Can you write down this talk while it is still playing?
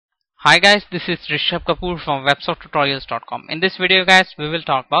Hi guys, this is Rishabh Kapoor from websofttutorials.com. In this video guys, we will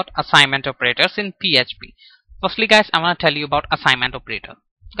talk about assignment operators in PHP. Firstly guys, I want to tell you about assignment operator.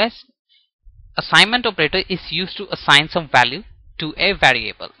 Guys, assignment operator is used to assign some value to a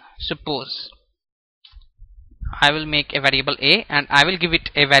variable. Suppose I will make a variable a and I will give it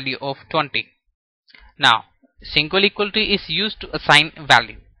a value of 20. Now, single equality is used to assign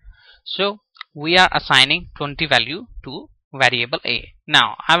value. So, we are assigning 20 value to variable a.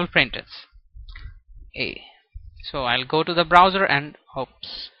 Now I will print it a. So I'll go to the browser and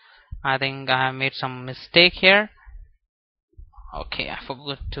oops, I think I have made some mistake here. Okay, I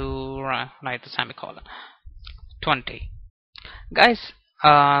forgot to write the semicolon. 20. Guys,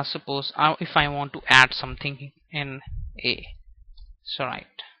 suppose if I want to add something in a, so write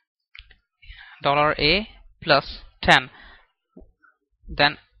 $a plus 10,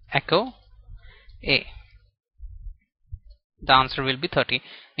 then echo a. The answer will be 30.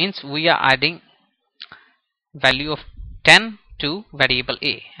 Means we are adding value of 10 to variable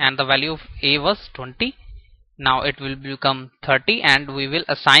a, and the value of a was 20. Now it will become 30 and we will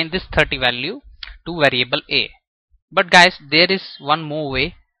assign this 30 value to variable a. But guys, there is one more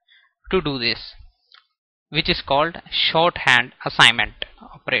way to do this, which is called shorthand assignment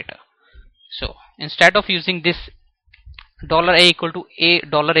operator. So instead of using this $a equal to a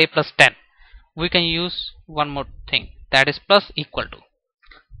plus 10, we can use one more thing, that is plus equal to.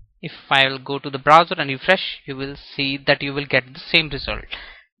 If I will go to the browser and refresh, you will see that you will get the same result.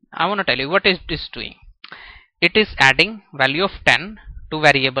 I want to tell you what is this doing. It is adding value of 10 to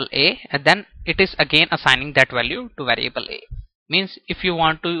variable a, and then it is again assigning that value to variable a. Means if you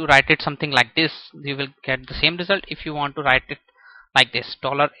want to write it something like this, you will get the same result. If you want to write it like this,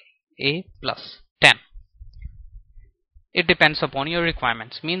 $a plus 10, it depends upon your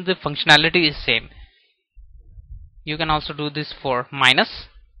requirements. Means the functionality is same. You can also do this for minus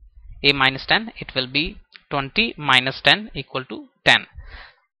a minus 10. It will be 20 minus 10 equal to 10.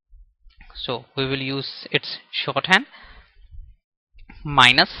 So we will use its shorthand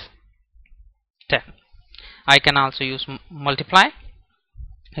minus 10. I can also use multiply.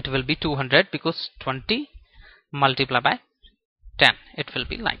 It will be 200 because 20 multiplied by 10. It will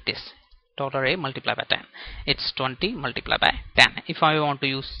be like this, $a multiplied by 10. It's 20 multiplied by 10. If I want to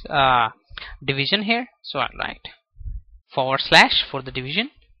use division here, so I'll write / for the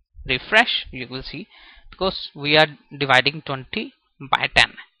division. Refresh, you will see, because we are dividing 20 by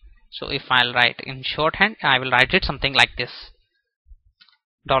 10. So if I'll write in shorthand, I will write it something like this,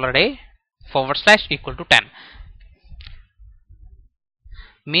 $a / equal to 10.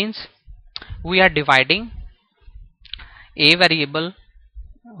 Means we are dividing a variable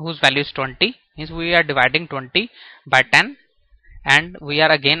whose value is 20. Means we are dividing 20 by 10 and we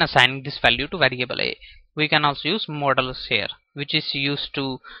are again assigning this value to variable a. We can also use modulus here, which is used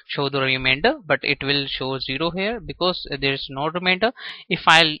to show the remainder, but it will show 0 here because there is no remainder. If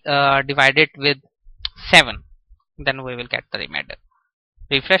I'll divide it with 7, then we will get the remainder.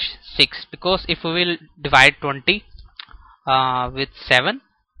 Refresh 6, because if we will divide 20 with 7,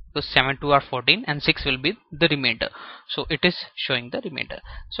 because 7 2 are 14 and 6 will be the remainder, so it is showing the remainder.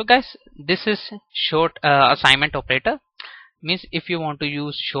 So guys, this is short assignment operator. Means if you want to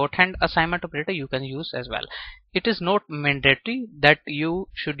use shorthand assignment operator, you can use as well. It is not mandatory that you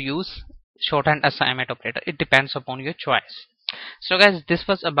should use shorthand assignment operator. It depends upon your choice. So guys, this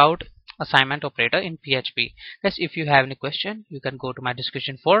was about assignment operator in PHP. Guys, if you have any question, you can go to my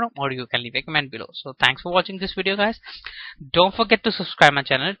description forum or you can leave a comment below. So thanks for watching this video guys. Don't forget to subscribe my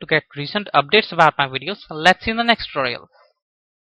channel to get recent updates about my videos. Let's see you in the next tutorial.